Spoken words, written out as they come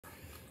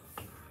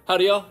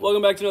Howdy y'all,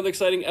 welcome back to another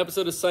exciting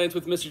episode of Science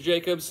with Mr.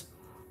 Jacobs.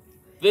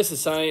 This is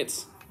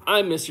Science,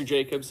 I'm Mr.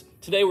 Jacobs.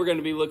 Today we're going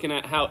to be looking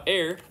at how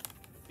air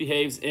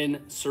behaves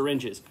in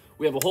syringes.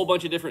 We have a whole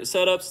bunch of different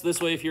setups.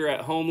 This way if you're at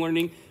home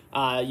learning,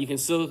 you can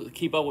still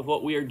keep up with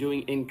what we are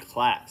doing in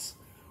class.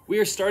 We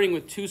are starting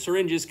with two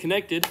syringes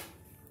connected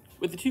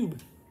with a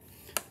tube.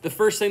 The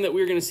first thing that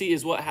we're going to see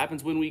is what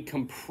happens when we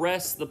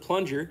compress the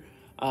plunger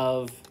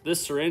of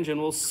this syringe,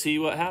 and we'll see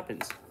what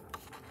happens.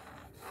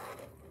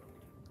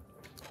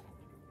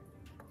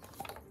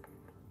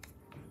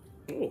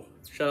 Oh,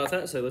 shut off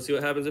that side. Let's see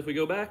what happens if we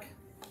go back.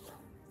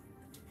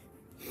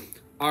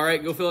 All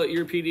right, go fill out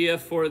your PDF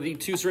for the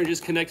two syringes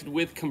connected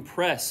with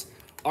compress.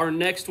 Our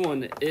next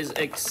one is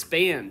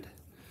expand.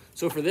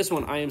 So for this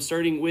one, I am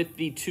starting with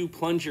the two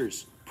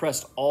plungers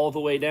pressed all the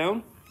way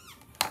down.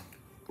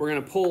 We're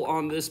gonna pull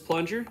on this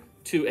plunger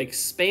to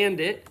expand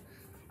it.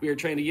 We are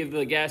trying to give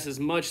the gas as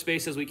much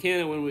space as we can,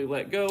 and when we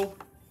let go,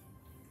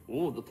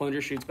 oh, the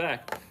plunger shoots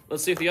back.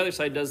 Let's see if the other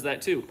side does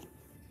that too.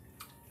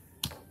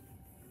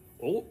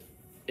 Oh,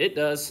 it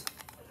does.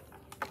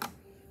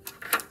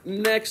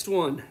 Next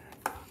one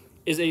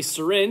is a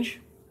syringe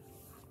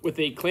with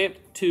a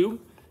clamped tube,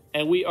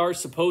 and we are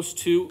supposed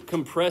to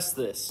compress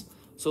this.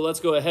 So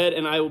let's go ahead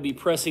and I will be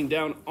pressing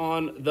down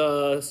on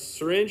the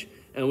syringe,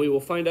 and we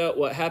will find out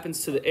what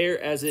happens to the air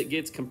as it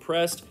gets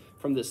compressed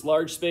from this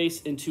large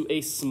space into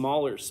a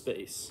smaller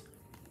space.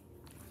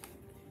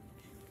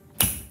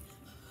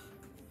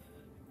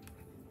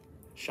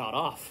 Shot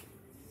off.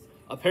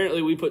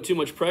 Apparently we put too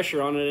much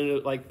pressure on it,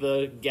 and like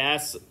the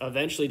gas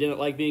eventually didn't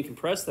like being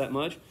compressed that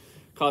much,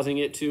 causing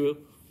it to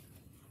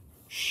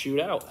shoot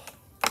out.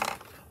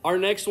 Our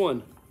next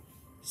one,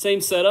 same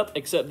setup,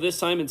 except this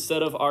time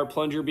instead of our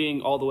plunger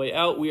being all the way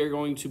out, we are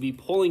going to be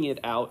pulling it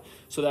out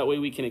so that way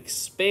we can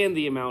expand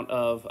the amount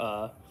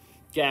of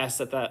gas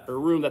or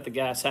room that the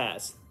gas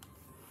has.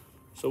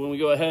 So when we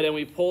go ahead and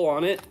we pull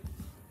on it,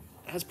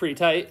 that's pretty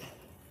tight.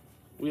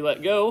 We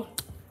let go,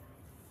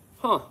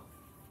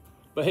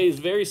 behaves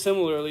very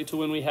similarly to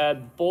when we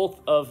had both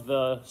of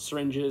the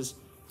syringes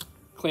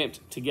clamped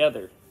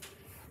together.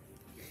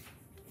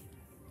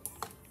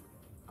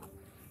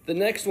 The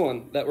next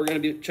one that we're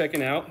going to be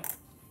checking out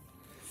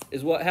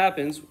is what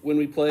happens when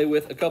we play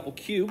with a couple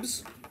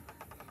cubes,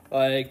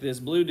 like this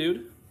blue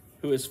dude,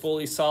 who is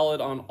fully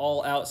solid on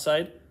all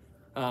outside.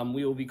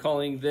 We will be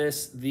calling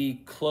this the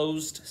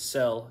closed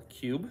cell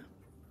cube.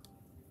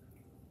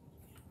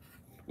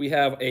 We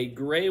have a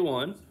gray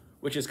one,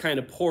 which is kind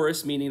of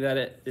porous, meaning that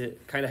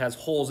it kind of has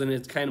holes in it.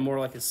 It's kind of more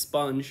like a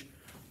sponge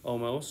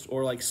almost,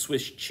 or like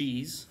Swiss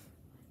cheese.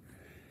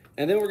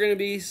 And then we're going to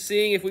be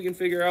seeing if we can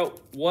figure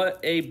out what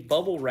a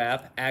bubble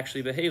wrap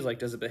actually behaves like.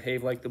 Does it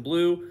behave like the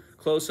blue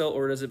closed cell,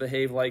 or does it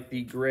behave like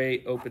the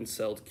gray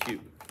open-celled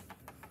cube?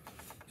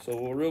 So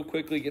we'll real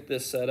quickly get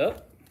this set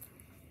up.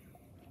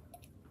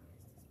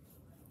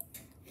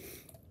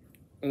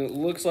 And it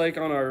looks like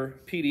on our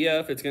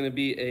PDF, it's going to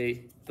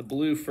be the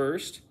blue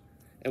first,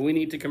 and we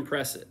need to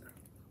compress it.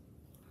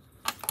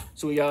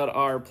 So we got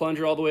our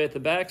plunger all the way at the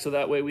back, so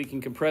that way we can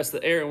compress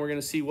the air, and we're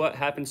going to see what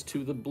happens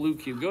to the blue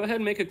cube. Go ahead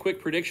and make a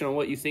quick prediction on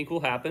what you think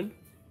will happen.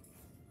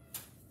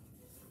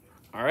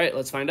 All right,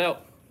 let's find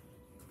out.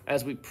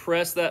 As we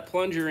press that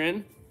plunger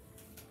in,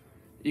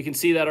 you can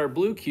see that our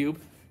blue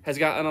cube has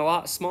gotten a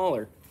lot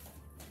smaller.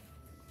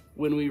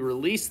 When we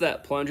release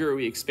that plunger, or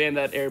we expand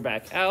that air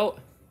back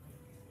out,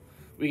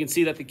 we can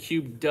see that the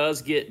cube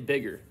does get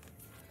bigger.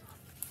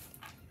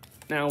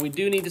 Now, we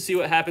do need to see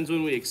what happens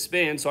when we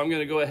expand, so I'm going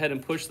to go ahead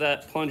and push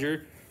that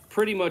plunger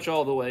pretty much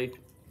all the way.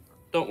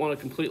 Don't want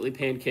to completely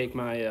pancake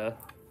my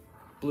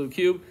blue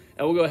cube.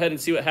 And we'll go ahead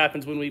and see what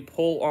happens when we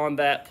pull on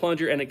that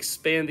plunger and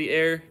expand the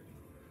air.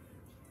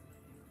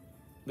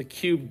 The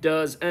cube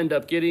does end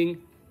up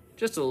getting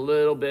just a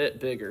little bit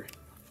bigger.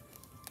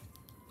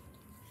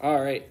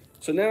 All right,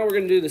 so now we're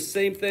going to do the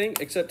same thing,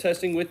 except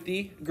testing with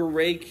the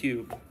gray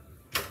cube.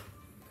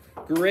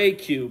 Gray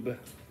cube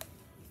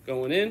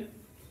going in.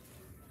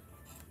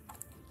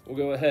 We'll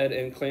go ahead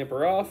and clamp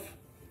her off.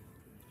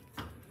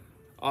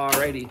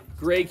 Alrighty,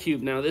 gray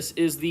cube. Now this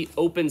is the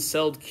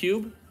open-celled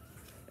cube,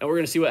 and we're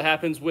gonna see what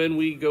happens when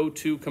we go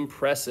to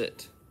compress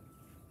it.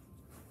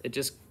 It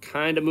just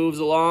kind of moves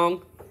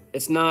along.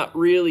 It's not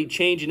really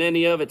changing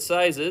any of its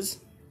sizes.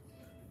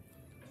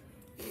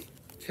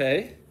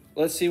 Okay,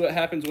 let's see what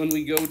happens when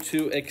we go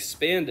to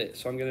expand it.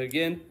 So I'm gonna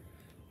again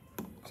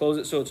close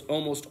it so it's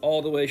almost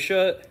all the way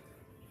shut.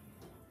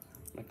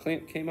 My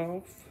clamp came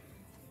off.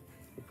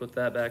 We'll put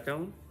that back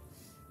on.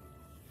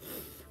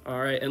 All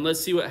right, and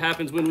let's see what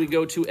happens when we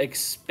go to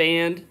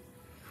expand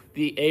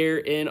the air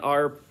in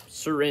our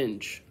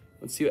syringe.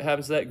 Let's see what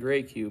happens to that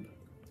gray cube.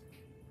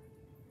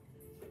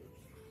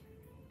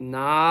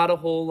 Not a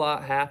whole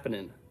lot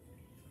happening.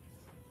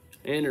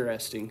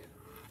 Interesting.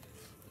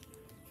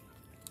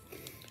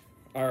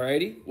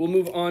 Alrighty, we'll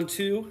move on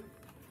to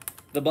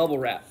the bubble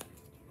wrap.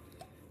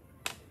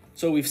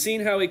 So we've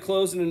seen how we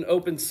close in an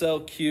open cell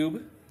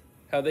cube,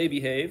 how they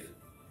behave.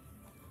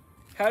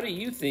 How do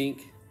you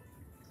think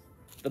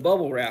the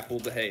bubble wrap will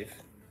behave?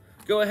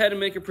 go ahead and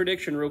make a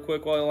prediction real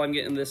quick while I'm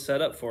getting this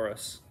set up for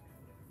us.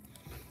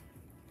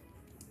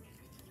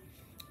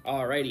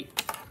 Alrighty.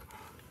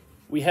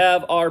 We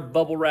have our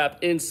bubble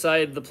wrap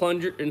inside the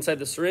plunger, inside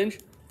the syringe.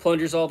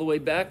 Plunger's all the way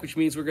back, which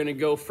means we're gonna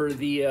go for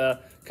the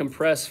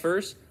compress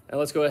first. And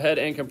let's go ahead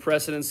and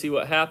compress it and see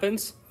what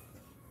happens.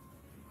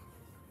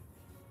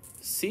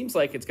 Seems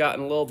like it's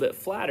gotten a little bit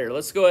flatter.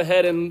 Let's go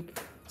ahead and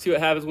see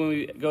what happens when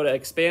we go to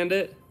expand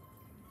it.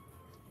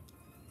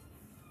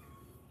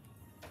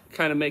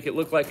 Kind of make it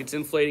look like it's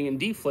inflating and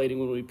deflating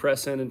when we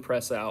press in and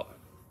press out.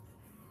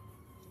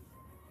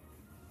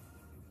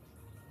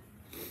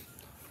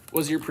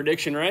 Was your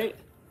prediction right?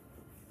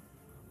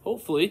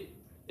 Hopefully.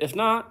 If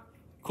not,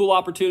 cool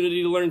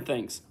opportunity to learn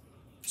things.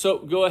 So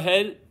go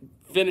ahead,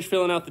 finish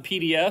filling out the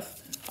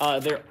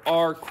PDF. There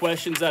are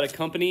questions that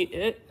accompany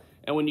it.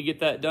 And when you get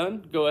that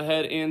done, go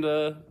ahead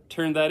and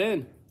turn that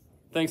in.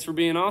 Thanks for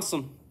being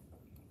awesome.